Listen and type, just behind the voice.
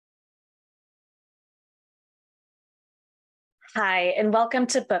Hi, and welcome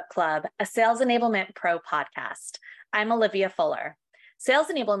to Book Club, a Sales Enablement Pro podcast. I'm Olivia Fuller. Sales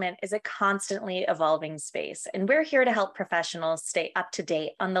enablement is a constantly evolving space, and we're here to help professionals stay up to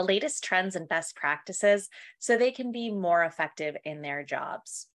date on the latest trends and best practices so they can be more effective in their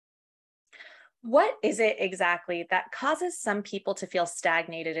jobs. What is it exactly that causes some people to feel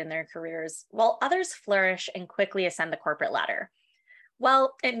stagnated in their careers while others flourish and quickly ascend the corporate ladder?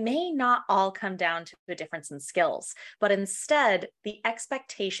 Well, it may not all come down to a difference in skills, but instead the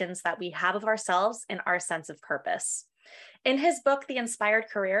expectations that we have of ourselves and our sense of purpose. In his book, The Inspired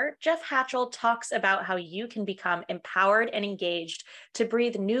Career, Jeff Hatchell talks about how you can become empowered and engaged to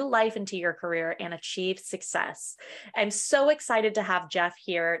breathe new life into your career and achieve success. I'm so excited to have Jeff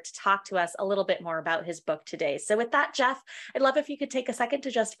here to talk to us a little bit more about his book today. So with that, Jeff, I'd love if you could take a second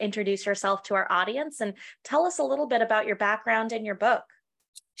to just introduce yourself to our audience and tell us a little bit about your background and your book.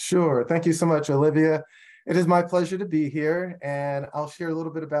 Sure. Thank you so much, Olivia. It is my pleasure to be here, and I'll share a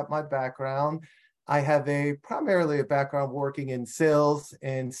little bit about my background. I have primarily a background working in sales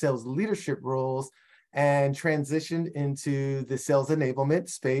and sales leadership roles, and transitioned into the sales enablement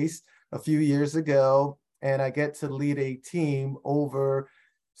space a few years ago. And I get to lead a team over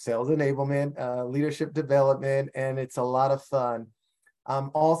sales enablement, leadership development, and it's a lot of fun.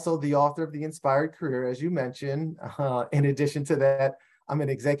 I'm also the author of The Inspired Career, as you mentioned. In addition to that, I'm an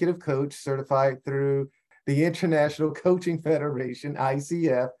executive coach certified through the International Coaching Federation,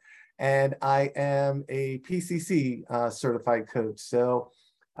 ICF, and I am a PCC certified coach. So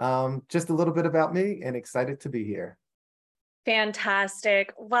just a little bit about me, and excited to be here.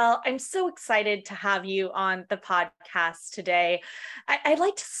 Fantastic. Well, I'm so excited to have you on the podcast today. I'd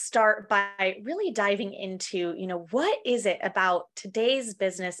like to start by really diving into, what is it about today's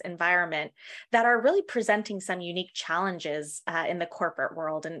business environment that are really presenting some unique challenges in the corporate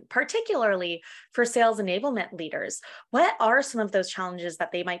world, and particularly for sales enablement leaders? What are some of those challenges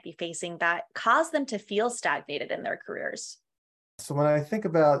that they might be facing that cause them to feel stagnated in their careers? So when I think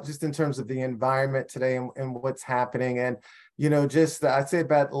about just in terms of the environment today and what's happening, and just I'd say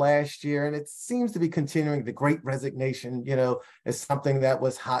about last year, and it seems to be continuing, the Great Resignation, is something that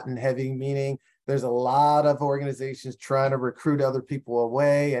was hot and heavy, meaning there's a lot of organizations trying to recruit other people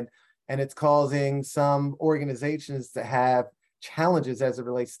away, and it's causing some organizations to have challenges as it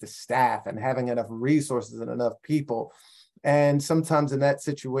relates to staff and having enough resources and enough people. And sometimes in that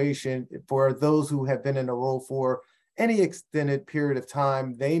situation, for those who have been in a role for any extended period of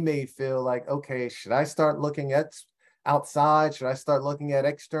time, they may feel like, okay, should I start looking at outside? Should I start looking at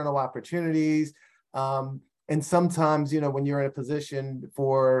external opportunities? And sometimes, when you're in a position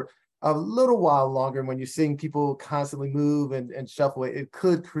for a little while longer, and when you're seeing people constantly move and shuffle, it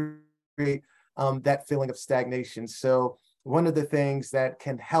could create that feeling of stagnation. So one of the things that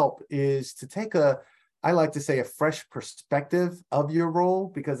can help is to take I like to say, a fresh perspective of your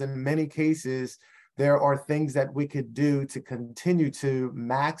role, because in many cases, there are things that we could do to continue to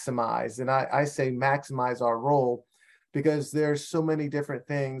maximize. And I say maximize our role, because there's so many different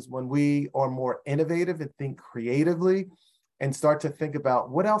things when we are more innovative and think creatively and start to think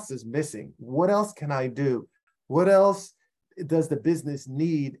about what else is missing? What else can I do? What else does the business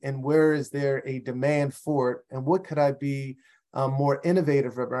need? And where is there a demand for it? And what could I be more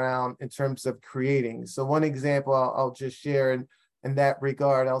innovative around in terms of creating? So one example I'll just share in that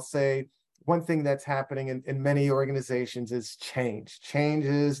regard, I'll say, one thing that's happening in many organizations is change. Change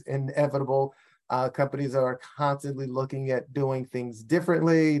is inevitable. Companies are constantly looking at doing things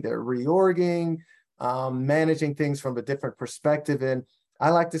differently. They're reorging, managing things from a different perspective. And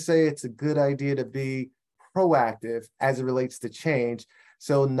I like to say it's a good idea to be proactive as it relates to change.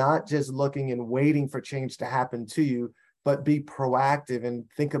 So not just looking and waiting for change to happen to you, but be proactive and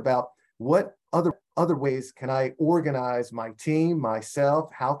think about what other ways can I organize my team,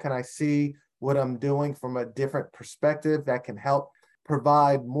 myself? How can I see what I'm doing from a different perspective that can help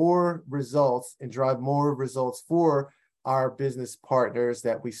provide more results and drive more results for our business partners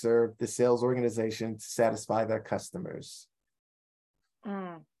that we serve, the sales organization, to satisfy their customers?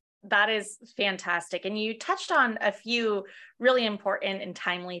 That is fantastic. And you touched on a few really important and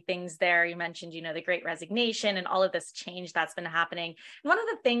timely things there. You mentioned, the Great Resignation and all of this change that's been happening. And one of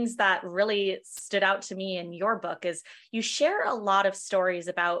the things that really stood out to me in your book is you share a lot of stories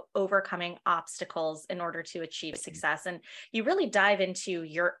about overcoming obstacles in order to achieve success. And you really dive into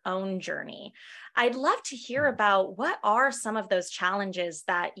your own journey. I'd love to hear about what are some of those challenges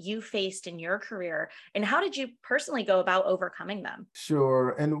that you faced in your career, and how did you personally go about overcoming them?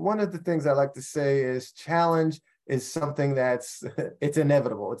 Sure. And one of the things I like to say is challenge is something it's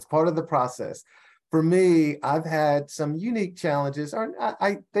inevitable. It's part of the process. For me, I've had some unique challenges, or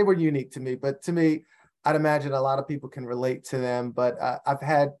they were unique to me, but to me, I'd imagine a lot of people can relate to them, but I've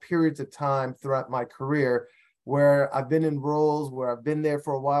had periods of time throughout my career where I've been in roles where I've been there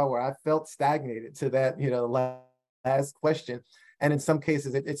for a while, where I felt stagnated to that, last question. And in some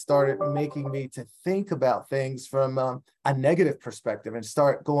cases, it started making me to think about things from a negative perspective and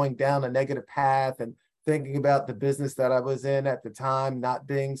start going down a negative path and thinking about the business that I was in at the time not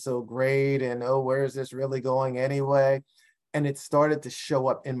being so great and, oh, where is this really going anyway? And it started to show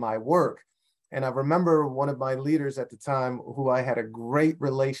up in my work. And I remember one of my leaders at the time who I had a great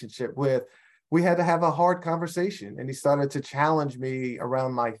relationship with, we had to have a hard conversation. And he started to challenge me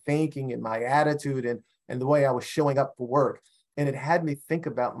around my thinking and my attitude and the way I was showing up for work. And it had me think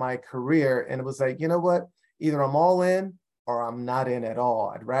about my career. And it was like, you know what? Either I'm all in or I'm not in at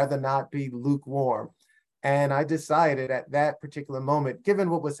all. I'd rather not be lukewarm. And I decided at that particular moment, given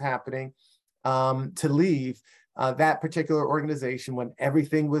what was happening, to leave that particular organization when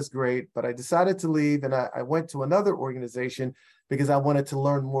everything was great. But I decided to leave, and I went to another organization because I wanted to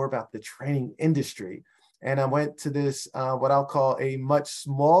learn more about the training industry. And I went to this, what I'll call a much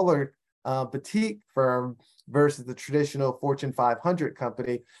smaller boutique firm versus the traditional Fortune 500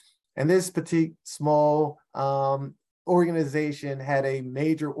 company. And this boutique, small organization had a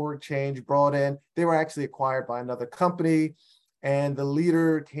major org change brought in. They were actually acquired by another company. And the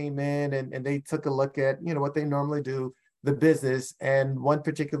leader came in and they took a look at, what they normally do, the business. And one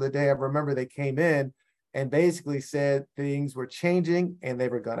particular day, I remember they came in and basically said things were changing and they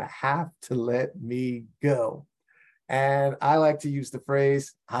were going to have to let me go. And I like to use the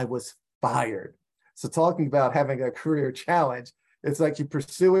phrase, I was fired. So talking about having a career challenge, it's like you're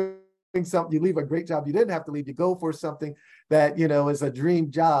pursuing something, you leave a great job you didn't have to leave, you go for something that, is a dream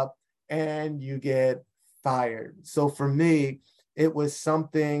job and you get fired. So for me, it was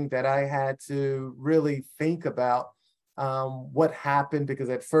something that I had to really think about what happened, because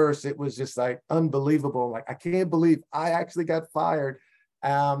at first it was just like unbelievable. Like, I can't believe I actually got fired.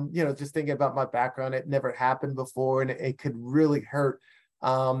 Just thinking about my background, it never happened before, and it could really hurt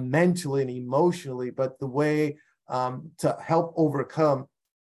mentally and emotionally. But the way to help overcome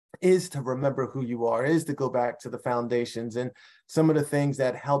is to remember who you are, is to go back to the foundations. And some of the things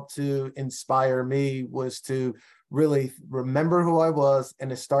that helped to inspire me was to really remember who I was and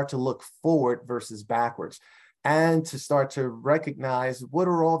to start to look forward versus backwards, and to start to recognize what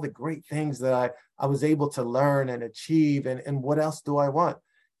are all the great things that I was able to learn and achieve, and what else do I want?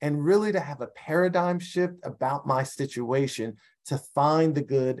 And really to have a paradigm shift about my situation, to find the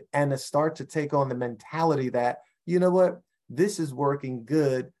good and to start to take on the mentality that, you know what, this is working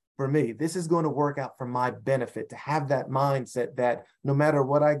good for me. This is going to work out for my benefit, to have that mindset that no matter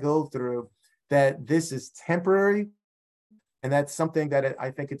what I go through, that this is temporary. And that's something that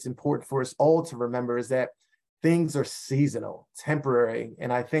I think it's important for us all to remember, is that things are seasonal, temporary.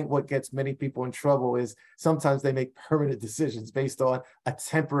 And I think what gets many people in trouble is sometimes they make permanent decisions based on a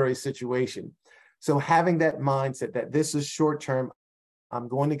temporary situation. So having that mindset that this is short term, I'm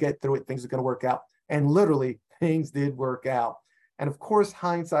going to get through it, things are going to work out. And literally things did work out. And of course,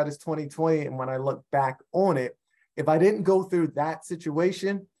 hindsight is 2020. And when I look back on it, if I didn't go through that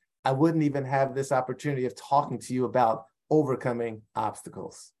situation, I wouldn't even have this opportunity of talking to you about overcoming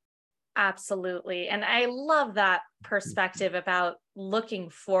obstacles. Absolutely. And I love that perspective about looking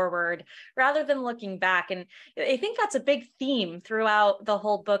forward rather than looking back. And I think that's a big theme throughout the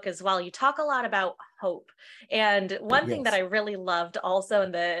whole book as well. You talk a lot about hope. And one thing that I really loved also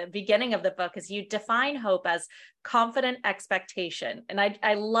in the beginning of the book is you define hope as confident expectation. And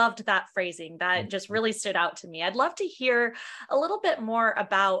I loved that phrasing. That just really stood out to me. I'd love to hear a little bit more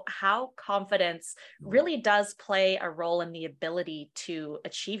about how confidence really does play a role in the ability to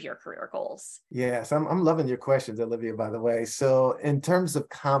achieve your career goals. Yes, I'm loving your questions, Olivia, by the way. So in terms of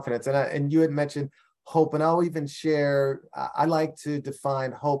confidence, and you had mentioned hope, and I'll even share, I like to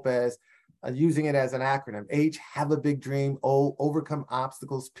define hope as using it as an acronym. H, have a big dream. O, overcome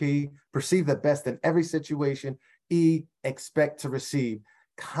obstacles. P, perceive the best in every situation. E, expect to receive.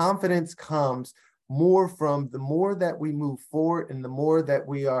 Confidence comes more from the more that we move forward and the more that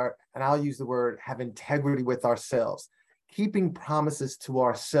we are, and I'll use the word, have integrity with ourselves. Keeping promises to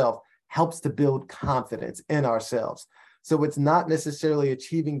ourselves helps to build confidence in ourselves. So it's not necessarily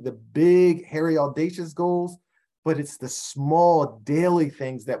achieving the big, hairy, audacious goals, but it's the small daily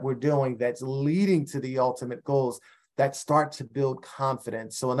things that we're doing that's leading to the ultimate goals that start to build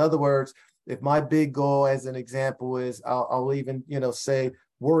confidence. So in other words, if my big goal, as an example, is I'll even, say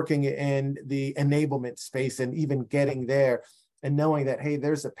working in the enablement space and even getting there and knowing that, hey,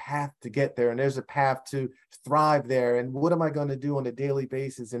 there's a path to get there and there's a path to thrive there. And what am I going to do on a daily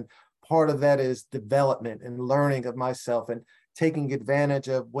basis? And part of that is development and learning of myself. And taking advantage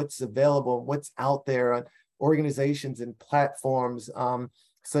of what's available, what's out there on organizations and platforms,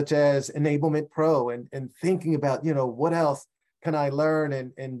 such as Enablement Pro, and thinking about, what else can I learn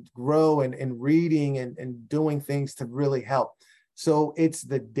and grow and reading and doing things to really help. So it's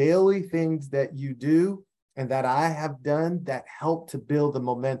the daily things that you do and that I have done that help to build the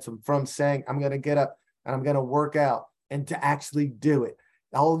momentum from saying, I'm going to get up and I'm going to work out, and to actually do it.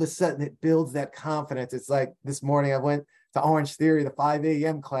 All of a sudden it builds that confidence. It's like this morning I went to Orange Theory, the 5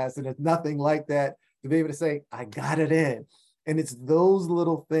 a.m. class, and it's nothing like that to be able to say, I got it in. And it's those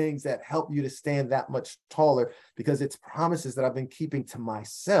little things that help you to stand that much taller, because it's promises that I've been keeping to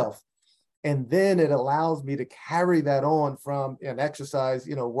myself. And then it allows me to carry that on from an exercise,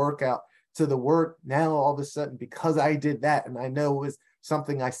 workout to the work. Now, all of a sudden, because I did that, and I know it was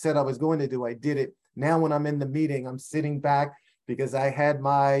something I said I was going to do, I did it. Now, when I'm in the meeting, I'm sitting back because I had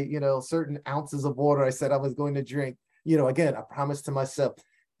my, certain ounces of water I said I was going to drink. Again, I promised to myself.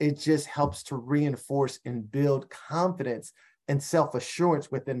 It just helps to reinforce and build confidence and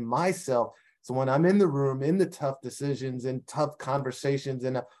self-assurance within myself. So when I'm in the room, in the tough decisions and tough conversations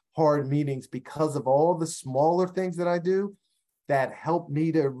and hard meetings, because of all the smaller things that I do that help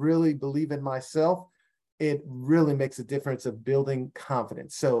me to really believe in myself, it really makes a difference of building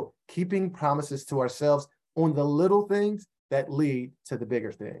confidence. So keeping promises to ourselves on the little things that lead to the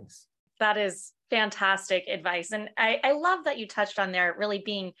bigger things. That is fantastic advice. And I love that you touched on there, really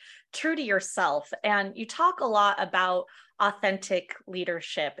being true to yourself. And you talk a lot about authentic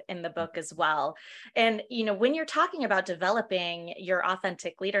leadership in the book as well. And, when you're talking about developing your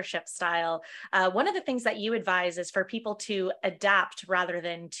authentic leadership style, one of the things that you advise is for people to adapt rather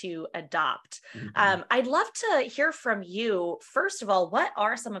than to adopt. I'd love to hear from you. First of all, what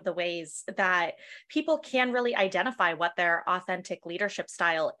are some of the ways that people can really identify what their authentic leadership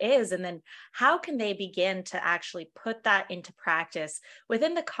style is? And then how can they begin to actually put that into practice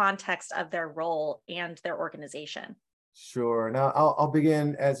within the context of their role and their organization? Sure. Now I'll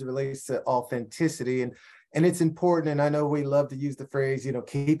begin as it relates to authenticity, and it's important. And I know we love to use the phrase,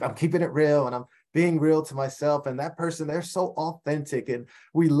 I'm keeping it real, and I'm being real to myself. And that person, they're so authentic, and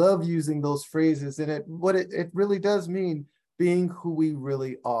we love using those phrases. And it really does mean being who we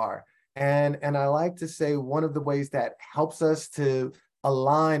really are. And I like to say one of the ways that helps us to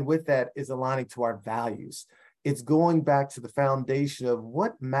align with that is aligning to our values. It's going back to the foundation of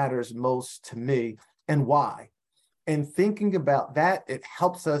what matters most to me and why. And thinking about that, it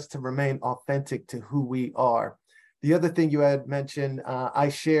helps us to remain authentic to who we are. The other thing you had mentioned, I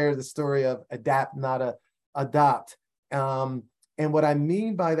share the story of adapt, not adopt. And what I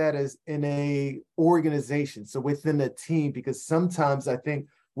mean by that is in a organization, so within a team, because sometimes I think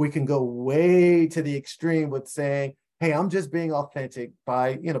we can go way to the extreme with saying, hey, I'm just being authentic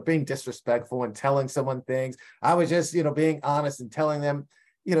by, being disrespectful and telling someone things. I was just, being honest and telling them.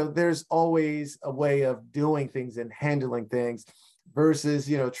 There's always a way of doing things and handling things versus,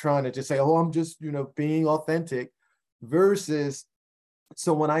 trying to just say, oh, I'm just, being authentic versus.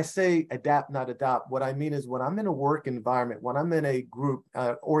 So when I say adapt, not adopt, what I mean is when I'm in a work environment, when I'm in a group,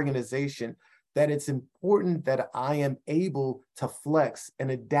 organization, that it's important that I am able to flex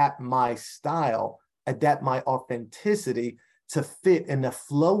and adapt my style, adapt my authenticity to fit and to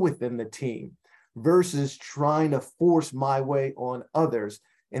flow within the team versus trying to force my way on others.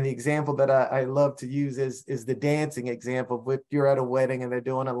 And the example that I love to use is the dancing example. If you're at a wedding and they're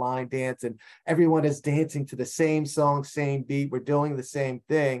doing a line dance and everyone is dancing to the same song, same beat, we're doing the same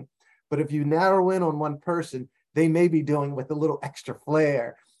thing. But if you narrow in on one person, they may be doing with a little extra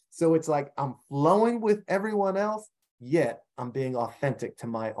flair. So it's like I'm flowing with everyone else, yet I'm being authentic to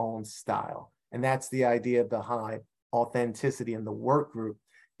my own style. And that's the idea behind authenticity in the work group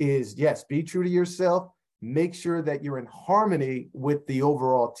is, yes, be true to yourself. Make sure that you're in harmony with the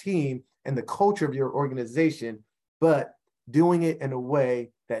overall team and the culture of your organization, but doing it in a way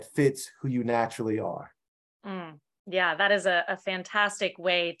that fits who you naturally are. Yeah, that is a fantastic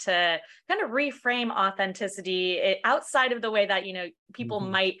way to kind of reframe authenticity outside of the way that, people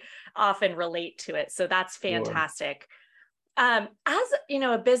might often relate to it. So that's fantastic. Sure. As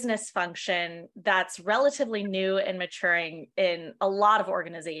a business function that's relatively new and maturing in a lot of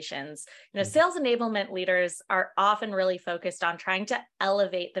organizations, sales enablement leaders are often really focused on trying to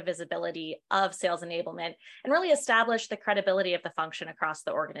elevate the visibility of sales enablement and really establish the credibility of the function across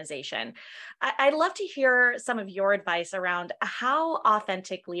the organization. I'd love to hear some of your advice around how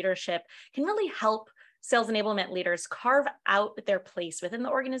authentic leadership can really help sales enablement leaders carve out their place within the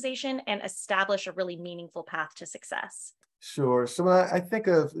organization and establish a really meaningful path to success. Sure. So when I think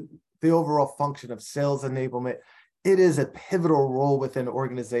of the overall function of sales enablement, it is a pivotal role within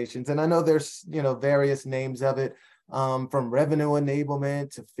organizations. And I know there's, various names of it. from revenue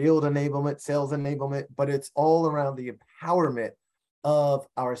enablement to field enablement, sales enablement, but it's all around the empowerment of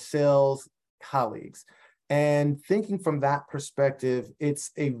our sales colleagues. And thinking from that perspective,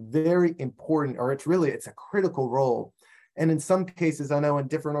 it's a very important, or it's a critical role. And in some cases, I know in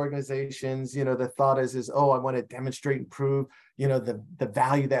different organizations, the thought is, oh, I want to demonstrate and prove, the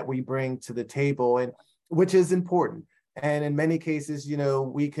value that we bring to the table, and which is important. And in many cases,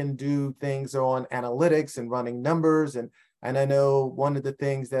 we can do things on analytics and running numbers. And I know one of the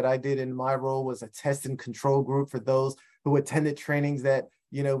things that I did in my role was a test and control group for those who attended trainings that,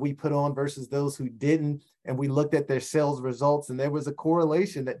 we put on versus those who didn't. And we looked at their sales results, and there was a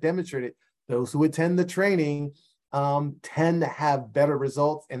correlation that demonstrated those who attend the training tend to have better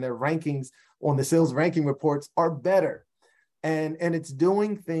results, and their rankings on the sales ranking reports are better. And it's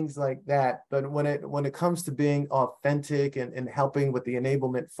doing things like that. But when it comes to being authentic and helping with the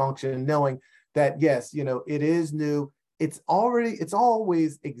enablement function, knowing that, yes, it is new, it's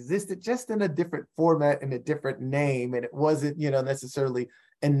always existed, just in a different format and a different name. And it wasn't, necessarily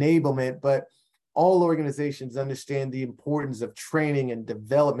enablement, but all organizations understand the importance of training and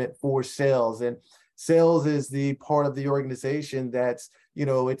development for sales. And sales is the part of the organization that's,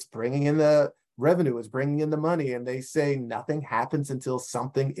 it's bringing in the revenue, is bringing in the money. And they say nothing happens until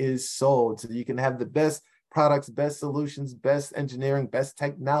something is sold. So you can have the best products, best solutions, best engineering, best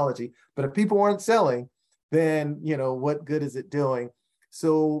technology, but if people aren't selling, then, what good is it doing?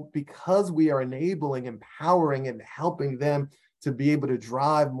 So because we are enabling, empowering, and helping them to be able to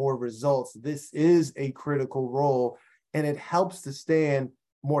drive more results, this is a critical role. And it helps to stand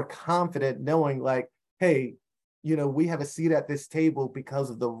more confident knowing like, hey, we have a seat at this table because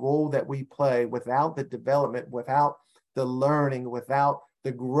of the role that we play. Without the development, without the learning, without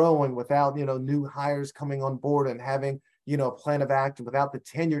the growing, without, new hires coming on board and having, a plan of action, without the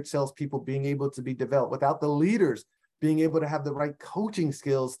tenured salespeople being able to be developed, without the leaders being able to have the right coaching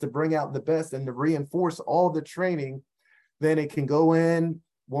skills to bring out the best and to reinforce all the training, then it can go in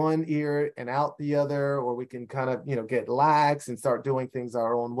one ear and out the other, or we can kind of, get lax and start doing things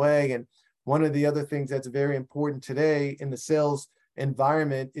our own way. And one of the other things that's very important today in the sales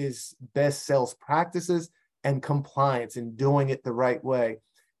environment is best sales practices and compliance and doing it the right way.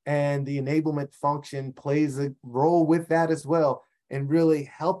 And the enablement function plays a role with that as well, and really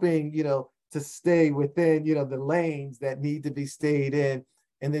helping, to stay within, the lanes that need to be stayed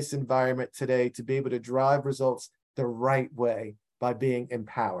in this environment today, to be able to drive results the right way by being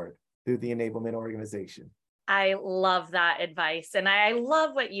empowered through the enablement organization. I love that advice. And I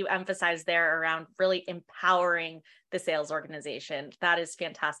love what you emphasized there around really empowering the sales organization. That is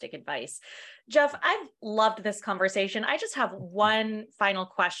fantastic advice. Jeff, I've loved this conversation. I just have one final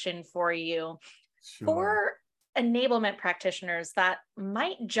question for you. Sure. For enablement practitioners that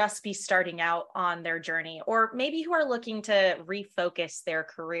might just be starting out on their journey, or maybe who are looking to refocus their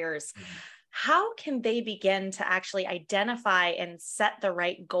careers, how can they begin to actually identify and set the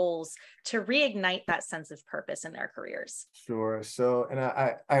right goals to reignite that sense of purpose in their careers? Sure. So, and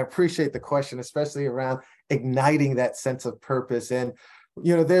I appreciate the question, especially around igniting that sense of purpose. And,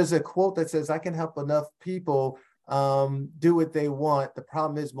 there's a quote that says, I can help enough people do what they want. The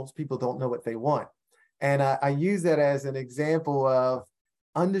problem is most people don't know what they want. And I use that as an example of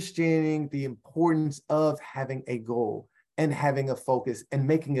understanding the importance of having a goal and having a focus and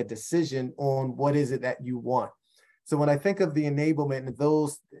making a decision on what is it that you want. So when I think of the enablement and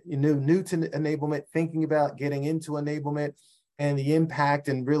those, new to enablement, thinking about getting into enablement and the impact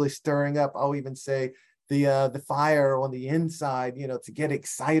and really stirring up, I'll even say the fire on the inside, to get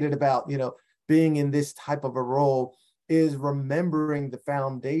excited about, being in this type of a role, is remembering the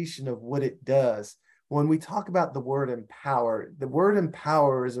foundation of what it does. When we talk about the word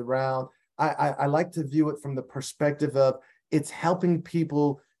empower is around, I like to view it from the perspective of it's helping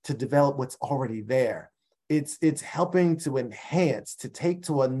people to develop what's already there. It's helping to enhance, to take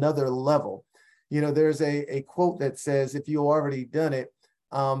to another level. There's a quote that says, if you already done it,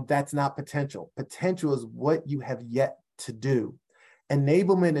 that's not potential. Potential is what you have yet to do.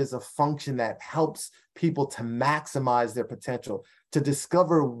 Enablement is a function that helps people to maximize their potential, to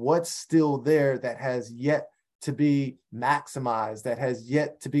discover what's still there that has yet to be maximized, that has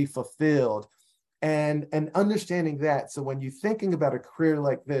yet to be fulfilled, and understanding that. So when you're thinking about a career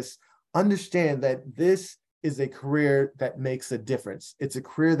like this, understand that this is a career that makes a difference. It's a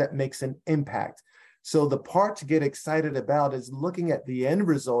career that makes an impact. So the part to get excited about is looking at the end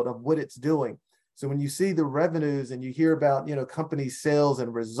result of what it's doing. So when you see the revenues and you hear about, company sales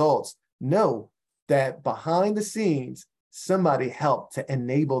and results, know that behind the scenes, somebody helped to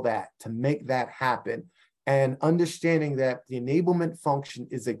enable that, to make that happen. And understanding that the enablement function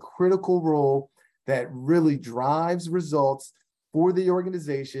is a critical role that really drives results for the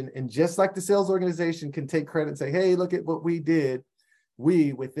organization. And just like the sales organization can take credit and say, hey, look at what we did,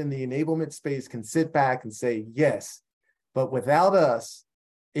 we within the enablement space can sit back and say, yes, but without us,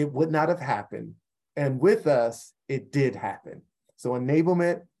 it would not have happened. And with us, it did happen. So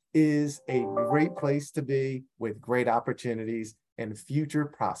enablement is a great place to be with great opportunities and future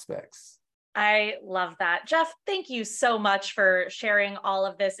prospects. I love that. Jeff, thank you so much for sharing all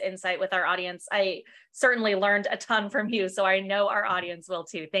of this insight with our audience. I certainly learned a ton from you, so I know our audience will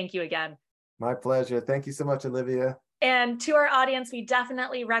too. Thank you again. My pleasure. Thank you so much, Olivia. And to our audience, we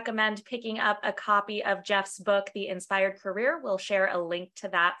definitely recommend picking up a copy of Jeff's book, The Inspired Career. We'll share a link to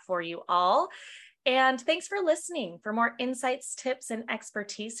that for you all. And thanks for listening. For more insights, tips, and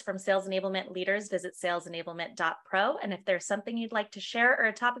expertise from sales enablement leaders, visit salesenablement.pro. And if there's something you'd like to share or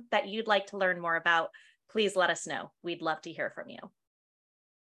a topic that you'd like to learn more about, please let us know. We'd love to hear from you.